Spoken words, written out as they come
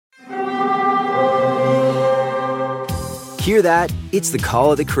Hear that? It's the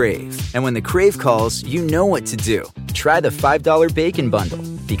call of the Crave. And when the Crave calls, you know what to do. Try the $5 Bacon Bundle,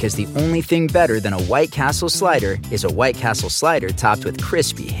 because the only thing better than a White Castle slider is a White Castle slider topped with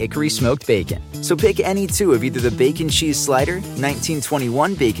crispy hickory smoked bacon. So pick any two of either the Bacon Cheese Slider,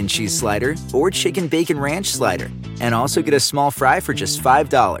 1921 Bacon Cheese Slider, or Chicken Bacon Ranch Slider. And also get a small fry for just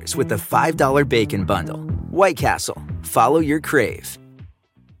 $5 with the $5 Bacon Bundle. White Castle. Follow your Crave.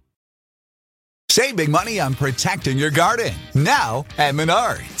 Save big money on protecting your garden. Now at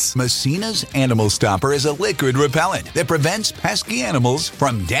Menards. Messina's Animal Stopper is a liquid repellent that prevents pesky animals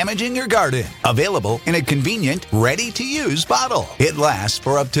from damaging your garden. Available in a convenient, ready-to-use bottle. It lasts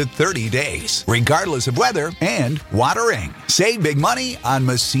for up to 30 days, regardless of weather and watering. Save big money on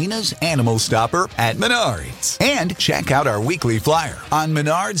Messina's Animal Stopper at Menards. And check out our weekly flyer on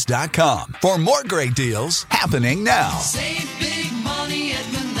Menards.com for more great deals happening now. Save big money at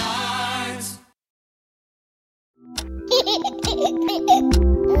Menards.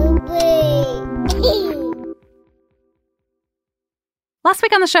 Last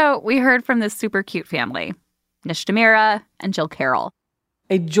week on the show, we heard from this super cute family, Nish Damira and Jill Carroll.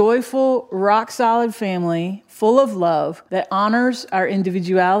 A joyful, rock-solid family full of love that honors our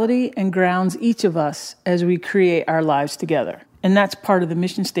individuality and grounds each of us as we create our lives together. And that's part of the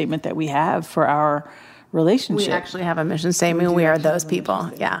mission statement that we have for our relationship. We actually have a mission statement. We are those people.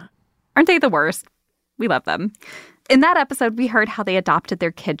 Yeah. Aren't they the worst? We love them. In that episode, we heard how they adopted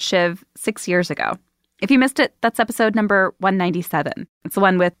their kid, Shiv, 6 years ago. If you missed it, that's episode number 197. It's the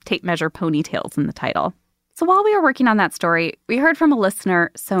one with tape measure ponytails in the title. So while we were working on that story, we heard from a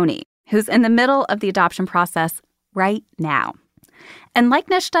listener, Sony, who's in the middle of the adoption process right now. And like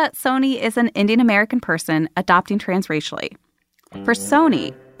Nishta, Sony is an Indian-American person adopting transracially. For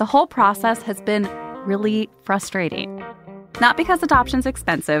Sony, the whole process has been really frustrating. Not because adoption's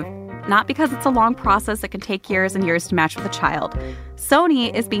expensive, not because it's a long process that can take years and years to match with a child.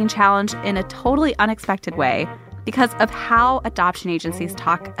 Sony is being challenged in a totally unexpected way because of how adoption agencies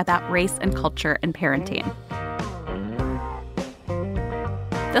talk about race and culture and parenting.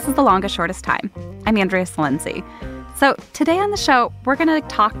 This is The Longest Shortest Time. I'm Andrea Salenzi. So today on the show, we're going to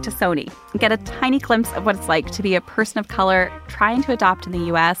talk to Sony and get a tiny glimpse of what it's like to be a person of color trying to adopt in the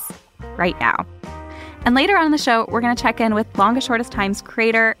U.S. right now. And later on in the show, we're going to check in with Longest Shortest Time's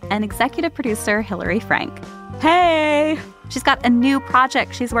creator and executive producer, Hillary Frank. Hey! She's got a new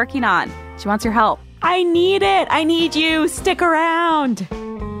project she's working on. She wants your help. I need it! I need you! Stick around!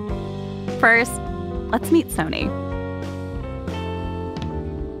 First, let's meet Sony.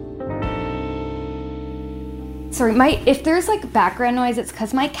 Sorry, if there's like background noise, it's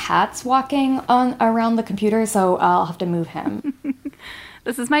because my cat's walking around the computer, so I'll have to move him.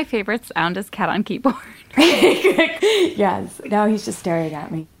 This is my favorite sound is cat on keyboard. Yes, now he's just staring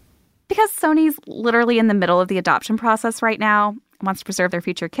at me. Because Sony's literally in the middle of the adoption process right now, wants to preserve their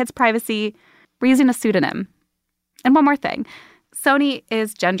future kids' privacy, we're using a pseudonym. And one more thing, Sony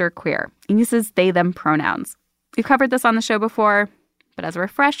is genderqueer and uses they-them pronouns. We've covered this on the show before, but as a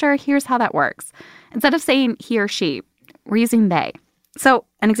refresher, here's how that works. Instead of saying he or she, we're using they. So,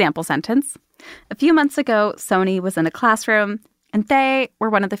 an example sentence. A few months ago, Sony was in a classroom, and they were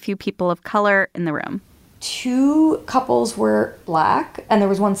one of the few people of color in the room. 2 couples were black, and there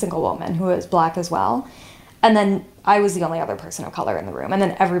was one single woman who was black as well. And then I was the only other person of color in the room, and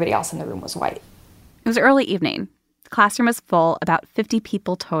then everybody else in the room was white. It was early evening. The classroom was full, about 50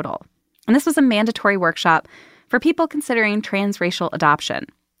 people total. And this was a mandatory workshop for people considering transracial adoption.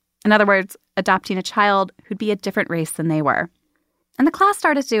 In other words, adopting a child who'd be a different race than they were. And the class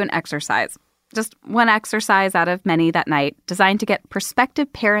started to do an exercise. Just one exercise out of many that night, designed to get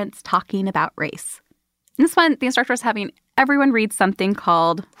prospective parents talking about race. In this one, the instructor was having everyone read something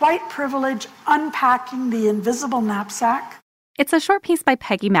called White Privilege, Unpacking the Invisible Knapsack. It's a short piece by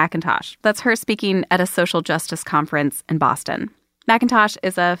Peggy McIntosh. That's her speaking at a social justice conference in Boston. McIntosh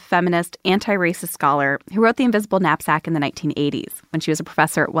is a feminist, anti-racist scholar who wrote The Invisible Knapsack in the 1980s when she was a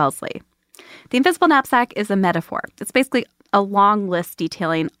professor at Wellesley. The invisible knapsack is a metaphor. It's basically a long list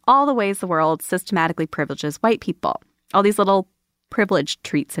detailing all the ways the world systematically privileges white people. All these little privileged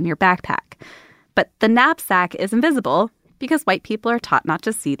treats in your backpack. But the knapsack is invisible because white people are taught not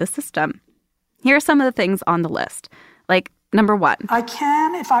to see the system. Here are some of the things on the list. Like, number 1. I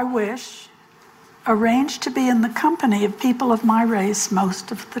can, if I wish, arrange to be in the company of people of my race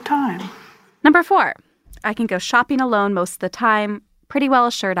most of the time. Number 4. I can go shopping alone most of the time, pretty well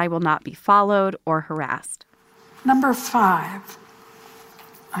assured I will not be followed or harassed. Number 5.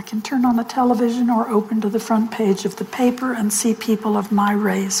 I can turn on the television or open to the front page of the paper and see people of my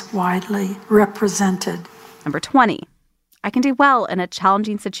race widely represented. Number 20. I can do well in a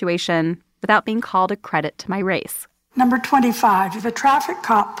challenging situation without being called a credit to my race. Number 25, if a traffic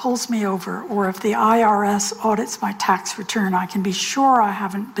cop pulls me over or if the IRS audits my tax return, I can be sure I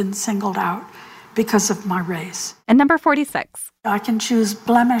haven't been singled out because of my race. And number 46. I can choose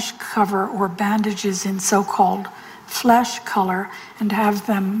blemish cover or bandages in so-called flesh color and have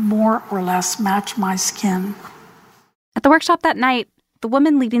them more or less match my skin. At the workshop that night, the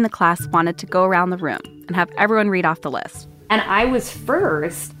woman leading the class wanted to go around the room and have everyone read off the list. And I was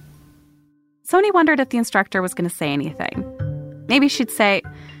first. Sony wondered if the instructor was going to say anything. Maybe she'd say,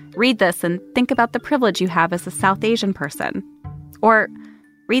 read this and think about the privilege you have as a South Asian person. Or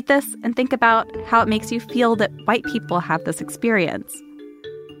read this and think about how it makes you feel that white people have this experience.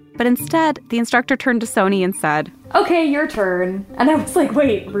 But instead, the instructor turned to Sony and said, Okay, your turn. And I was like,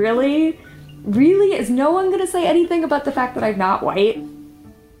 wait, really? Really? Is no one going to say anything about the fact that I'm not white?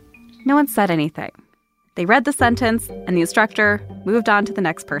 No one said anything. They read the sentence, and the instructor moved on to the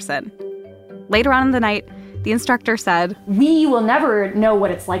next person. Later on in the night, the instructor said, We will never know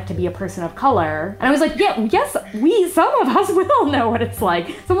what it's like to be a person of color. And I was like, yes, some of us will know what it's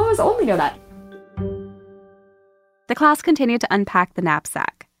like. Some of us only know that. The class continued to unpack the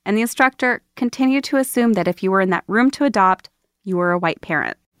knapsack, and the instructor continued to assume that if you were in that room to adopt, you were a white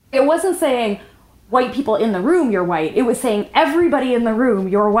parent. It wasn't saying, white people in the room, you're white. It was saying, everybody in the room,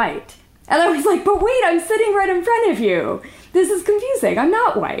 you're white. And I was like, but wait, I'm sitting right in front of you. This is confusing. I'm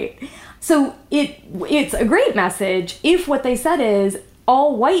not white. So it's a great message if what they said is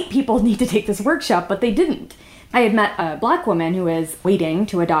all white people need to take this workshop, but they didn't. I had met a black woman who is waiting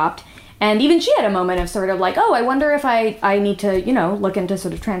to adopt, and even she had a moment of sort of like, oh, I wonder if I need to, look into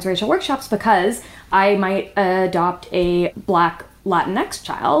sort of transracial workshops because I might adopt a black Latinx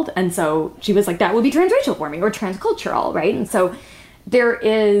child. And so she was like, that would be transracial for me, or transcultural, right? And so there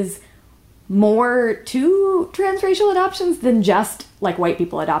is more to transracial adoptions than just like white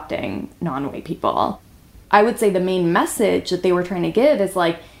people adopting non-white people. I would say the main message that they were trying to give is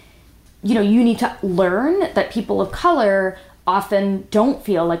like, you need to learn that people of color often don't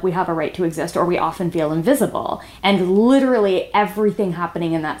feel like we have a right to exist, or we often feel invisible. And literally everything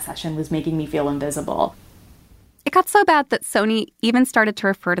happening in that session was making me feel invisible. It got so bad that Sony even started to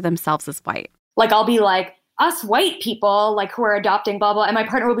refer to themselves as white. Like, I'll be like, us white people, like, who are adopting blah, blah, and my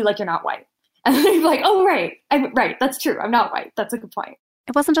partner will be like, you're not white. And then they'd be like, oh, right, that's true. I'm not white. That's a good point.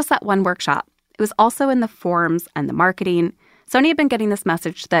 It wasn't just that one workshop. It was also in the forums and the marketing. Sony had been getting this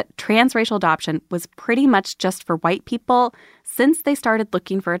message that transracial adoption was pretty much just for white people since they started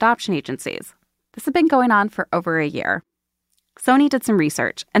looking for adoption agencies. This had been going on for over a year. Sony did some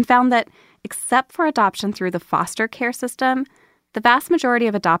research and found that except for adoption through the foster care system, the vast majority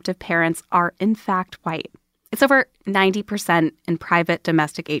of adoptive parents are in fact white. It's over 90% in private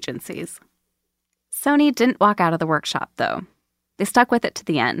domestic agencies. Sony didn't walk out of the workshop, though. They stuck with it to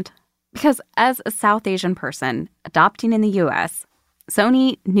the end. Because as a South Asian person adopting in the U.S.,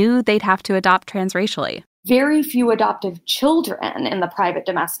 Sony knew they'd have to adopt transracially. Very few adoptive children in the private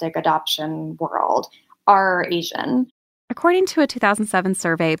domestic adoption world are Asian. According to a 2007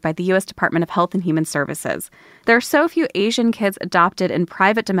 survey by the U.S. Department of Health and Human Services, there are so few Asian kids adopted in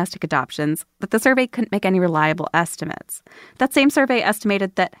private domestic adoptions that the survey couldn't make any reliable estimates. That same survey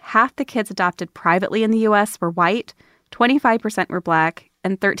estimated that half the kids adopted privately in the U.S. were white, 25% were black,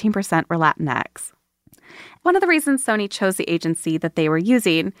 and 13% were Latinx. One of the reasons Sony chose the agency that they were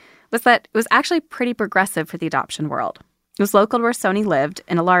using was that it was actually pretty progressive for the adoption world. It was local to where Sony lived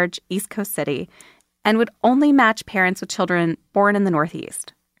in a large East Coast city, and would only match parents with children born in the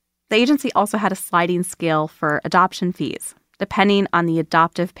Northeast. The agency also had a sliding scale for adoption fees, depending on the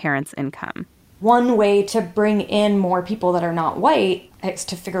adoptive parent's income. One way to bring in more people that are not white is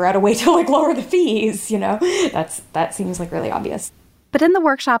to figure out a way to lower the fees, That seems really obvious. But in the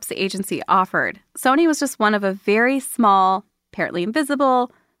workshops the agency offered, Sony was just one of a very small, apparently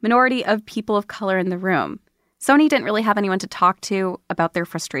invisible, minority of people of color in the room. Sony didn't really have anyone to talk to about their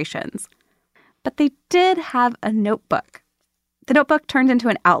frustrations. But they did have a notebook. The notebook turned into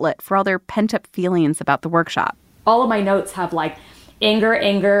an outlet for all their pent-up feelings about the workshop. All of my notes have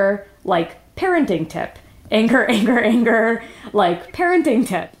anger, parenting tip. Anger, parenting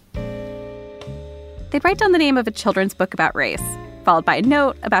tip. They'd write down the name of a children's book about race, followed by a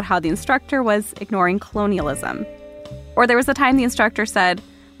note about how the instructor was ignoring colonialism. Or there was a time the instructor said,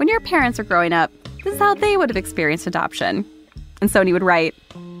 when your parents were growing up, this is how they would have experienced adoption. And Sony would write,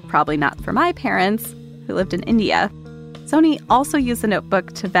 probably not for my parents, who lived in India. Sony also used the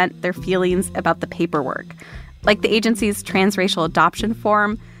notebook to vent their feelings about the paperwork, like the agency's transracial adoption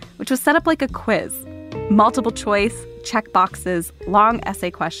form, which was set up like a quiz. Multiple choice, check boxes, long essay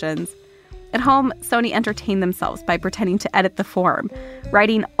questions. At home, Sony entertained themselves by pretending to edit the form,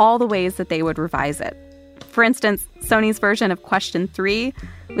 writing all the ways that they would revise it. For instance, Sony's version of question 3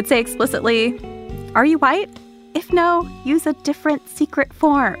 would say explicitly, "Are you white? If no, use a different secret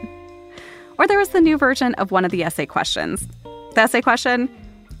form." Or there was the new version of one of the essay questions. The essay question,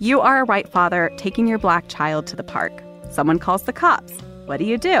 "You are a white father taking your black child to the park. Someone calls the cops. What do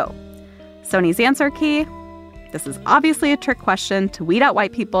you do?" Sony's answer key, "This is obviously a trick question to weed out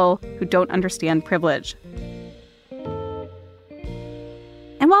white people who don't understand privilege."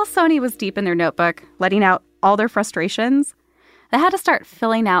 And while Sony was deep in their notebook, letting out all their frustrations, they had to start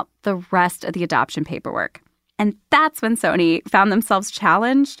filling out the rest of the adoption paperwork. And that's when Sony found themselves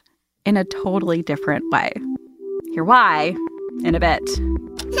challenged in a totally different way. Hear why in a bit.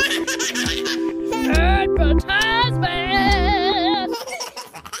 Advertisement!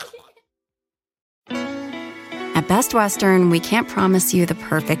 At Best Western, we can't promise you the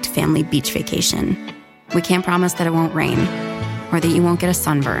perfect family beach vacation. We can't promise that it won't rain, or that you won't get a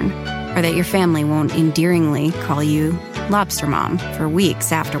sunburn, or that your family won't endearingly call you Lobster Mom for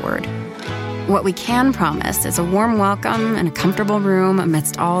weeks afterward. What we can promise is a warm welcome and a comfortable room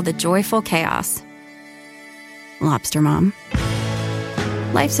amidst all the joyful chaos. Lobster Mom.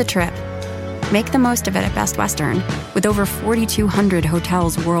 Life's a trip. Make the most of it at Best Western, with over 4,200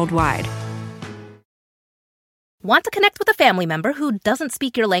 hotels worldwide. Want to connect with a family member who doesn't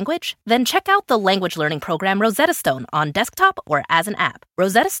speak your language? Then check out the language learning program Rosetta Stone on desktop or as an app.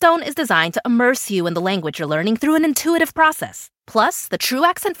 Rosetta Stone is designed to immerse you in the language you're learning through an intuitive process. Plus, the True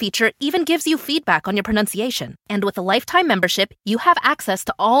Accent feature even gives you feedback on your pronunciation. And with a lifetime membership, you have access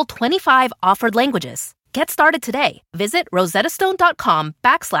to all 25 offered languages. Get started today. Visit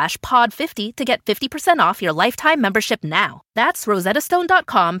rosettastone.com/pod50 to get 50% off your lifetime membership now. That's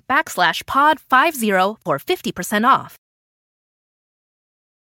rosettastone.com/pod50 for 50% off.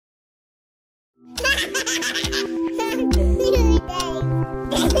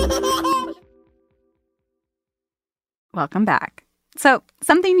 Welcome back. So,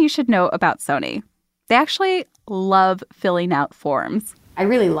 something you should know about Sony. They actually love filling out forms. I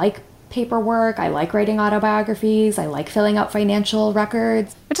really like paperwork. I like writing autobiographies. I like filling out financial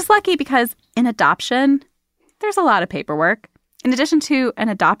records. Which is lucky because in adoption, there's a lot of paperwork. In addition to an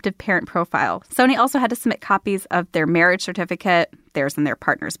adoptive parent profile, Sony also had to submit copies of their marriage certificate, theirs and their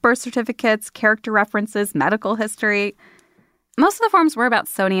partner's birth certificates, character references, medical history. Most of the forms were about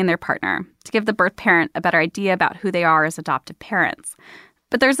Sony and their partner, to give the birth parent a better idea about who they are as adoptive parents.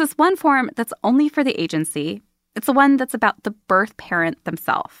 But there's this one form that's only for the agency. It's the one that's about the birth parent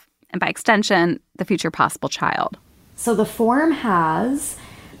themselves, and by extension, the future possible child. So the form has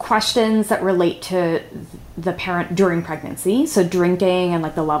questions that relate to the parent during pregnancy. So drinking and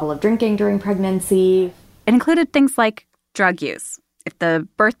like the level of drinking during pregnancy. It included things like drug use, if the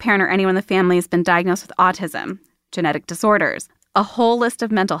birth parent or anyone in the family has been diagnosed with autism, genetic disorders, a whole list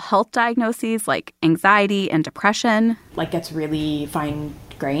of mental health diagnoses like anxiety and depression. Like gets really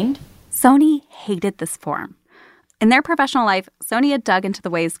fine-grained. Sony hated this form. In their professional life, Sony had dug into the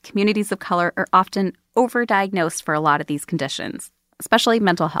ways communities of color are often overdiagnosed for a lot of these conditions, especially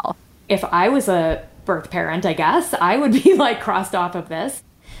mental health. If I was a birth parent, I guess, I would be like crossed off of this.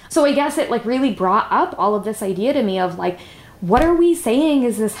 So I guess it like really brought up all of this idea to me of like, what are we saying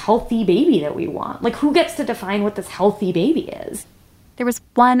is this healthy baby that we want? Like, who gets to define what this healthy baby is? There was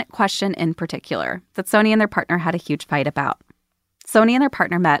one question in particular that Sony and their partner had a huge fight about. Sony and their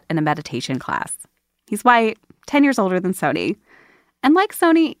partner met in a meditation class. He's white, 10 years older than Sony. And like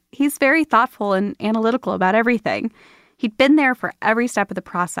Sony, he's very thoughtful and analytical about everything. He'd been there for every step of the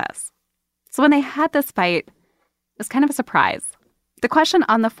process. So when they had this fight, it was kind of a surprise. The question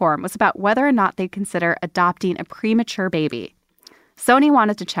on the form was about whether or not they'd consider adopting a premature baby. Sony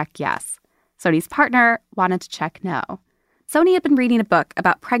wanted to check yes. Sony's partner wanted to check no. Sony had been reading a book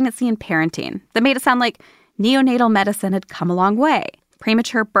about pregnancy and parenting that made it sound like neonatal medicine had come a long way.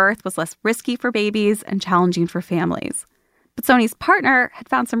 Premature birth was less risky for babies and challenging for families. But Sony's partner had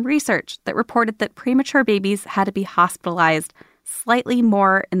found some research that reported that premature babies had to be hospitalized slightly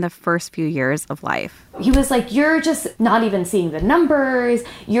more in the first few years of life. He was like, you're just not even seeing the numbers.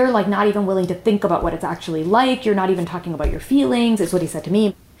 You're like not even willing to think about what it's actually like. You're not even talking about your feelings, is what he said to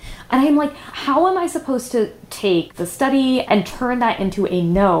me. And I'm like, how am I supposed to take the study and turn that into a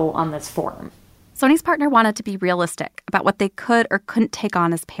no on this form? Sony's partner wanted to be realistic about what they could or couldn't take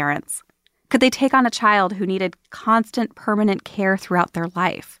on as parents. Could they take on a child who needed constant, permanent care throughout their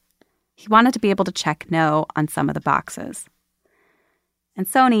life? He wanted to be able to check no on some of the boxes. And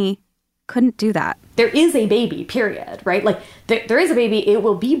Sony couldn't do that. There is a baby, period, right? Like, there is a baby. It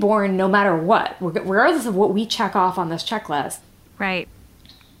will be born no matter what, regardless of what we check off on this checklist. Right.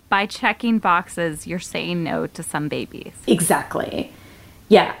 By checking boxes, you're saying no to some babies. Exactly.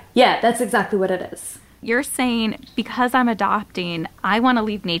 Yeah, that's exactly what it is. You're saying because I'm adopting, I want to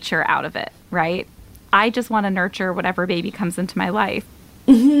leave nature out of it, right? I just want to nurture whatever baby comes into my life.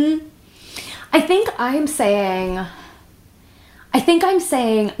 Mm-hmm. I think I'm saying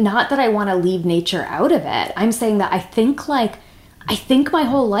not that I want to leave nature out of it. I'm saying that I think my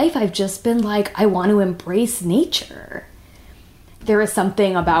whole life I've just been like, I want to embrace nature. There is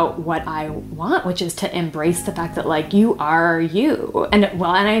something about what I want, which is to embrace the fact that like you are you. And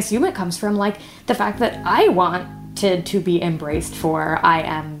I assume it comes from like the fact that I wanted to be embraced for I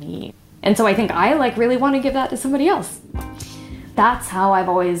am me. And so I think I like really want to give that to somebody else. That's how I've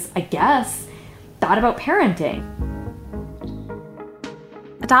always, I guess, thought about parenting.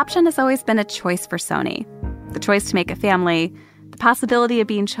 Adoption has always been a choice for Sony. The choice to make a family, the possibility of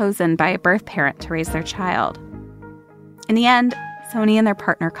being chosen by a birth parent to raise their child. In the end, Sony and their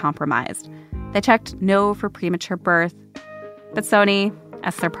partner compromised. They checked no for premature birth, but Sony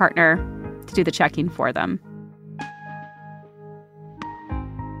asked their partner to do the checking for them.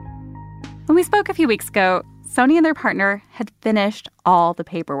 When we spoke a few weeks ago, Sony and their partner had finished all the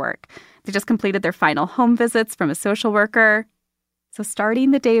paperwork. They just completed their final home visits from a social worker. So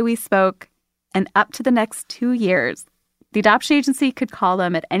starting the day we spoke and up to the next 2 years, the adoption agency could call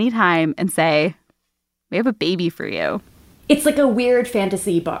them at any time and say, "We have a baby for you." It's like a weird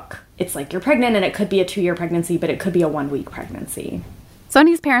fantasy book. It's like you're pregnant and it could be a 2-year pregnancy, but it could be a 1-week pregnancy.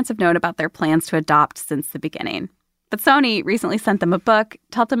 Sony's parents have known about their plans to adopt since the beginning. But Sony recently sent them a book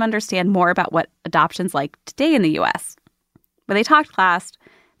to help them understand more about what adoption's like today in the U.S. When they talked last,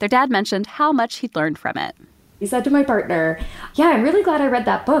 their dad mentioned how much he'd learned from it. He said to my partner, yeah, I'm really glad I read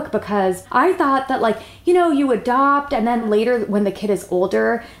that book because I thought that like, you adopt and then later when the kid is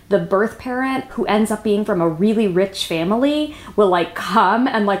older, the birth parent who ends up being from a really rich family will like come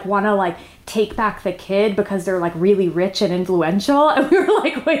and like want to like take back the kid because they're like really rich and influential. And we were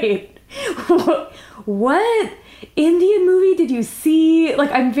like, wait, what Indian movie did you see?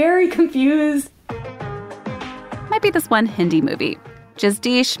 Like, I'm very confused. Might be this one Hindi movie,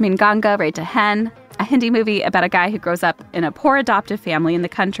 Jagdish Minganga Re Hen, a Hindi movie about a guy who grows up in a poor adoptive family in the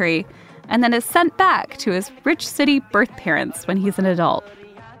country and then is sent back to his rich city birth parents when he's an adult.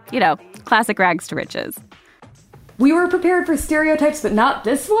 Classic rags to riches. We were prepared for stereotypes, but not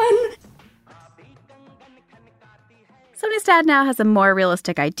this one. Sony's dad now has a more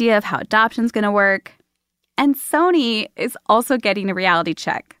realistic idea of how adoption's going to work. And Sony is also getting a reality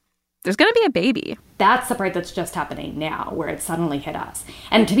check. There's going to be a baby. That's the part that's just happening now, where it suddenly hit us.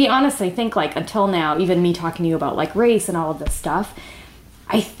 And to be honest, I think like until now, even me talking to you about like race and all of this stuff,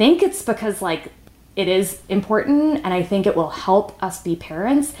 I think it's because like it is important and I think it will help us be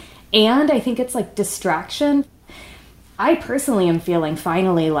parents. And I think it's like distraction. I personally am feeling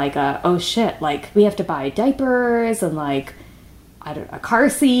finally like oh shit, like we have to buy diapers and like, a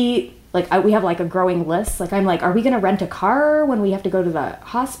car seat. Like, we have, like, a growing list. Like, I'm like, are we going to rent a car when we have to go to the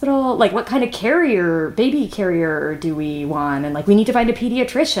hospital? Like, what kind of baby carrier do we want? And, like, we need to find a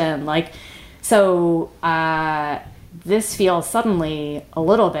pediatrician. Like, so this feels suddenly a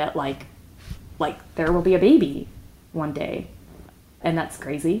little bit like there will be a baby one day. And that's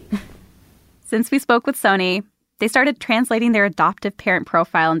crazy. Since we spoke with Sony, they started translating their adoptive parent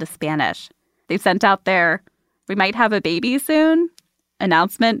profile into Spanish. They've sent out their "we might have a baby soon"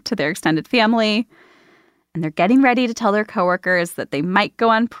 announcement to their extended family, and they're getting ready to tell their coworkers that they might go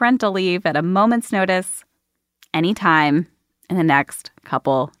on parental leave at a moment's notice anytime in the next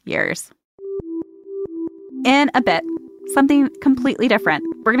couple years. In a bit, something completely different.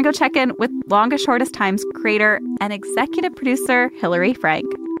 We're going to go check in with Longest Shortest Times creator and executive producer Hillary Frank.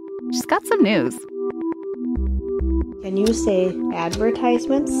 She's got some news. Can you say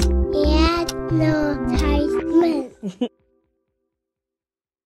advertisements? Advertisements.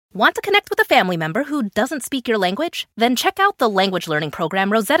 Want to connect with a family member who doesn't speak your language? Then check out the language learning program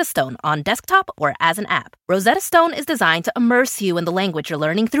Rosetta Stone on desktop or as an app. Rosetta Stone is designed to immerse you in the language you're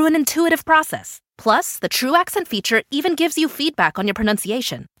learning through an intuitive process. Plus, the True Accent feature even gives you feedback on your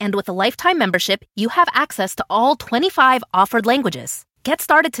pronunciation. And with a lifetime membership, you have access to all 25 offered languages. Get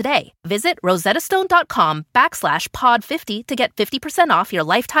started today. Visit rosettastone.com/pod50 to get 50% off your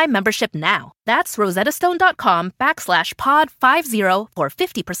lifetime membership now. That's rosettastone.com/pod50 for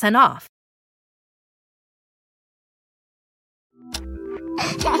 50% off.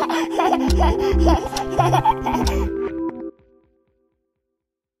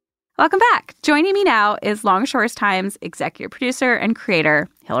 Welcome back. Joining me now is Long Shortest Times executive producer and creator,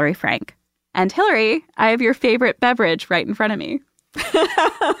 Hillary Frank. And Hillary, I have your favorite beverage right in front of me. Do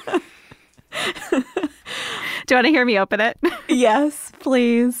you want to hear me open it? Yes,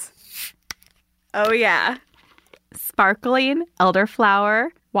 please. Oh, yeah. Sparkling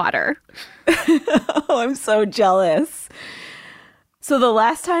elderflower water. Oh, I'm so jealous. So the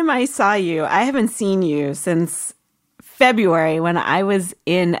last time I saw you, I haven't seen you since February when I was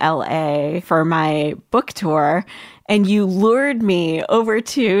in LA for my book tour, and you lured me over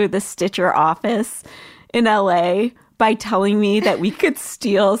to the Stitcher office in LA by telling me that we could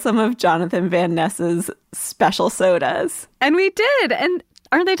steal some of Jonathan Van Ness's special sodas. And we did. And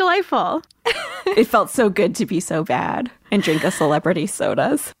aren't they delightful? It felt so good to be so bad and drink a celebrity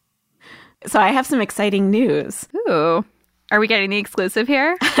sodas. So I have some exciting news. Ooh. Are we getting the exclusive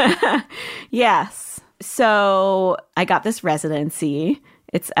here? Yes. So I got this residency.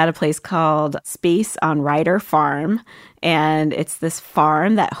 It's at a place called Space on Ryder Farm. And it's this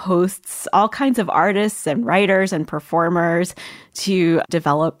farm that hosts all kinds of artists and writers and performers to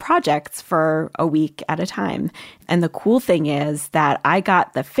develop projects for a week at a time. And the cool thing is that I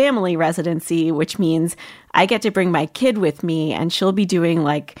got the family residency, which means I get to bring my kid with me, and she'll be doing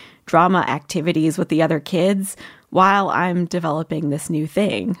like drama activities with the other kids while I'm developing this new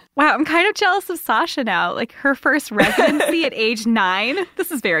thing. Wow, I'm kind of jealous of Sasha now. Like her first residency at age 9.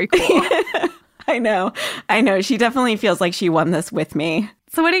 This is very cool. I know. She definitely feels like she won this with me.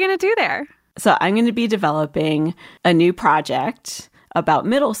 So what are you going to do there? So I'm going to be developing a new project about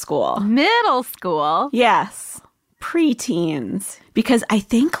middle school. Middle school? Yes. Preteens. Because I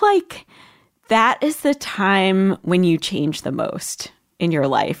think like that is the time when you change the most in your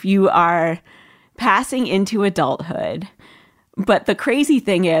life. You are passing into adulthood. But the crazy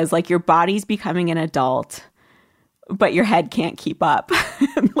thing is, like, your body's becoming an adult, but your head can't keep up.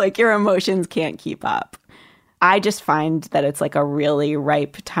 Like, your emotions can't keep up. I just find that it's like a really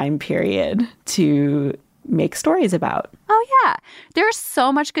ripe time period to make stories about. Oh, yeah. There's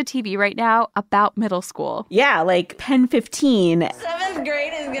so much good TV right now about middle school. Yeah, like Pen 15. 7th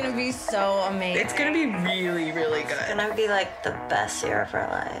grade is going to be so amazing. It's going to be really, really good. It's going to be like the best year of our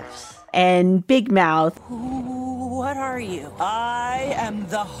lives. And Big Mouth. Ooh, what are you? I am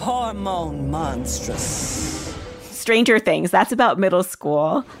the hormone monstrous. Stranger Things. That's about middle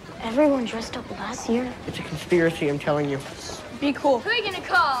school. Everyone dressed up last year. It's a conspiracy, I'm telling you. Be cool. Who are you gonna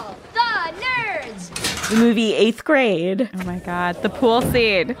call? The nerds! The movie 8th Grade. Oh my God. The pool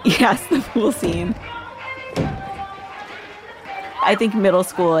scene. Yes, the pool scene. I think middle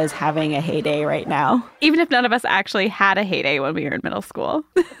school is having a heyday right now. Even if none of us actually had a heyday when we were in middle school.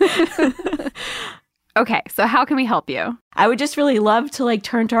 Okay, so how can we help you? I would just really love to like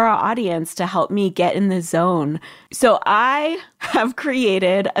turn to our audience to help me get in the zone. So I have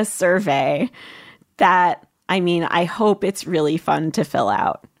created a survey that, I mean, I hope it's really fun to fill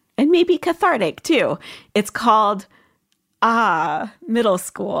out and maybe cathartic too. It's called Middle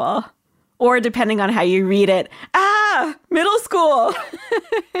School. Or depending on how you read it, middle school.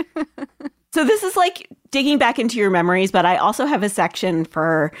 So this is like digging back into your memories, but I also have a section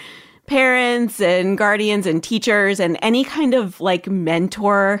for parents and guardians and teachers and any kind of like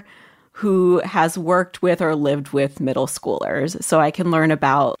mentor who has worked with or lived with middle schoolers. So I can learn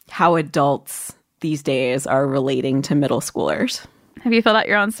about how adults these days are relating to middle schoolers. Have you filled out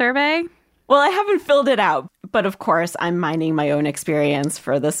your own survey? Well, I haven't filled it out, but of course, I'm mining my own experience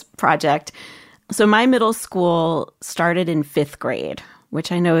for this project. So my middle school started in 5th grade,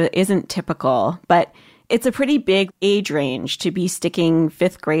 which I know isn't typical, but it's a pretty big age range to be sticking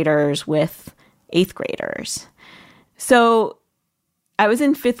 5th graders with 8th graders. So I was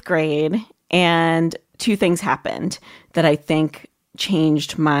in 5th grade, and 2 things happened that I think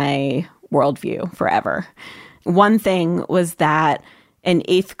changed my worldview forever. One thing was that an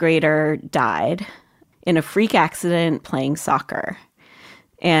 8th grader died in a freak accident playing soccer.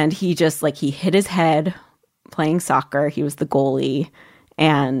 And he just, like, he hit his head playing soccer. He was the goalie,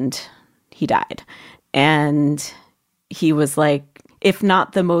 and he died. And he was, like, if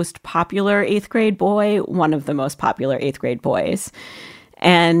not the most popular 8th grade boy, one of the most popular 8th grade boys.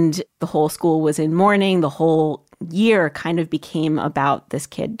 And the whole school was in mourning. The whole year kind of became about this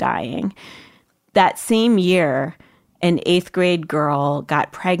kid dying. That same year, an 8th grade girl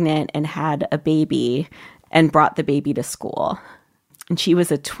got pregnant and had a baby and brought the baby to school. And she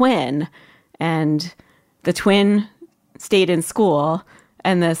was a twin, and the twin stayed in school,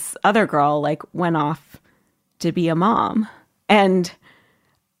 and this other girl like went off to be a mom. And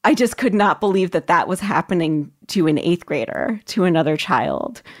I just could not believe that that was happening to an 8th grader, to another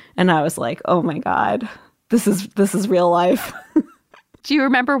child. And I was like, oh my God, this is real life. Do you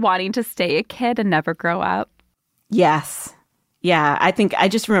remember wanting to stay a kid and never grow up? Yes. Yeah, I think I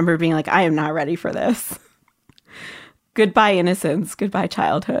just remember being like, I am not ready for this. Goodbye, innocence. Goodbye,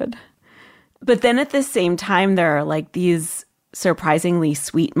 childhood. But then at the same time, there are like these surprisingly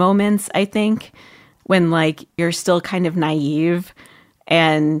sweet moments, I think, when like you're still kind of naive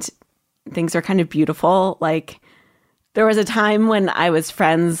and things are kind of beautiful. Like, there was a time when I was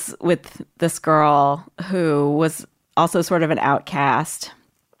friends with this girl who was also sort of an outcast,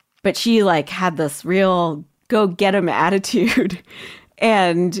 but she like had this real go get 'em attitude.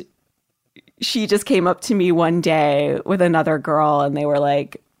 And she just came up to me one day with another girl, and they were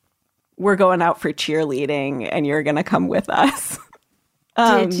like, we're going out for cheerleading and you're going to come with us.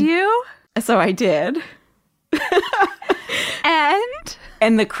 Did you? So I did.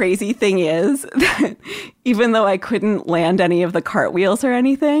 And the crazy thing is that even though I couldn't land any of the cartwheels or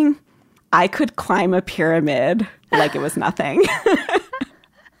anything, I could climb a pyramid like it was nothing.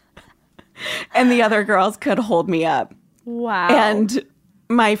 And the other girls could hold me up. Wow. And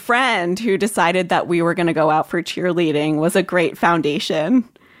my friend who decided that we were going to go out for cheerleading was a great foundation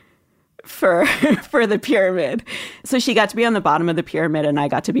for the pyramid. So she got to be on the bottom of the pyramid and I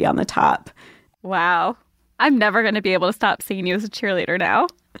got to be on the top. Wow. I'm never going to be able to stop seeing you as a cheerleader now.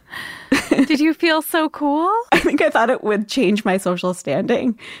 Did you feel so cool? I think I thought it would change my social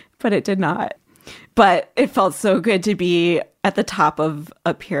standing, but it did not. But it felt so good to be at the top of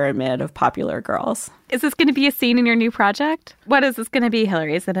a pyramid of popular girls. Is this going to be a scene in your new project? What is this going to be,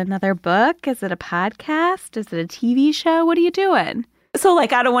 Hillary? Is it another book? Is it a podcast? Is it a TV show? What are you doing? So,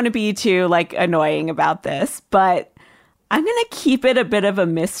 like, I don't want to be too, like, annoying about this, but I'm going to keep it a bit of a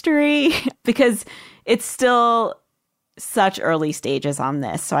mystery because it's still such early stages on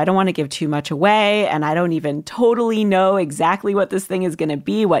this. So I don't want to give too much away. And I don't even totally know exactly what this thing is going to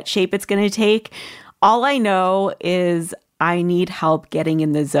be, what shape it's going to take. All I know is I need help getting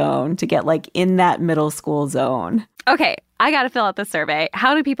in the zone to get like in that middle school zone. Okay, I got to fill out the survey.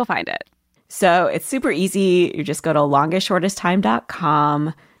 How do people find it? So it's super easy. You just go to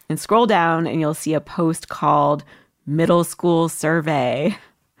longestshortesttime.com and scroll down and you'll see a post called Middle School Survey.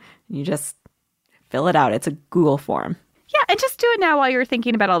 You just fill it out. It's a Google form. Yeah, and just do it now while you're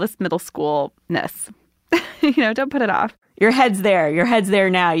thinking about all this middle school-ness. Don't put it off. Your head's there. Your head's there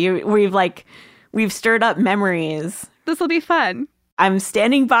now. We've stirred up memories. This will be fun. I'm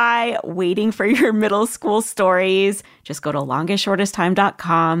standing by, waiting for your middle school stories. Just go to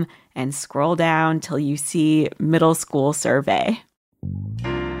longestshortesttime.com and scroll down till you see Middle School Survey.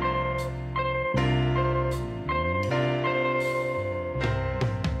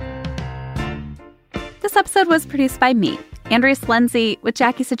 This episode was produced by me, Andrea Lindsay, with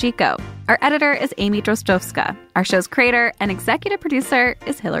Jackie Sajiko. Our editor is Amy Drozdowska. Our show's creator and executive producer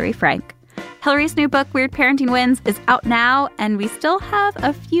is Hillary Frank. Hillary's new book, Weird Parenting Wins, is out now, and we still have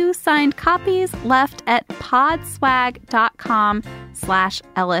a few signed copies left at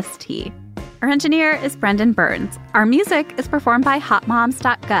podswag.com/LST. Our engineer is Brendan Burns. Our music is performed by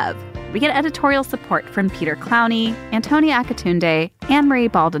hotmoms.gov. We get editorial support from Peter Clowney, Antonia Akatunde, Anne-Marie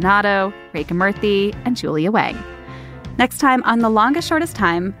Baldonado, Reka Murthy, and Julia Wang. Next time on The Longest Shortest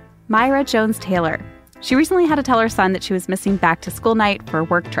Time, Myra Jones-Taylor. She recently had to tell her son that she was missing back-to-school night for a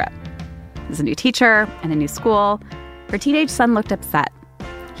work trip. As a new teacher and a new school, her teenage son looked upset.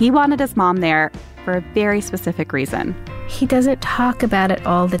 He wanted his mom there for a very specific reason. He doesn't talk about it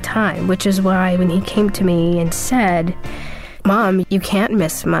all the time, which is why when he came to me and said, Mom, you can't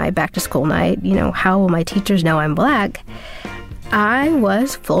miss my back-to-school night. How will my teachers know I'm Black? I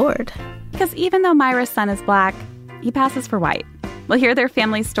was floored. Because even though Myra's son is Black, he passes for white. We'll hear their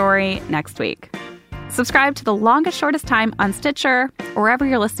family story next week. Subscribe to The Longest Shortest Time on Stitcher or wherever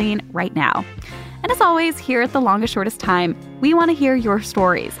you're listening right now. And as always, here at The Longest Shortest Time, we want to hear your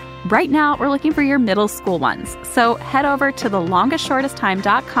stories. Right now, we're looking for your middle school ones. So head over to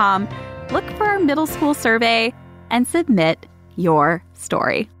thelongestshortesttime.com, look for our middle school survey, and submit your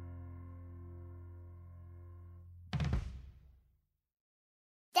story.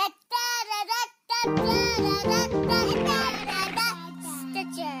 Da, da, da, da, da, da, da, da, da.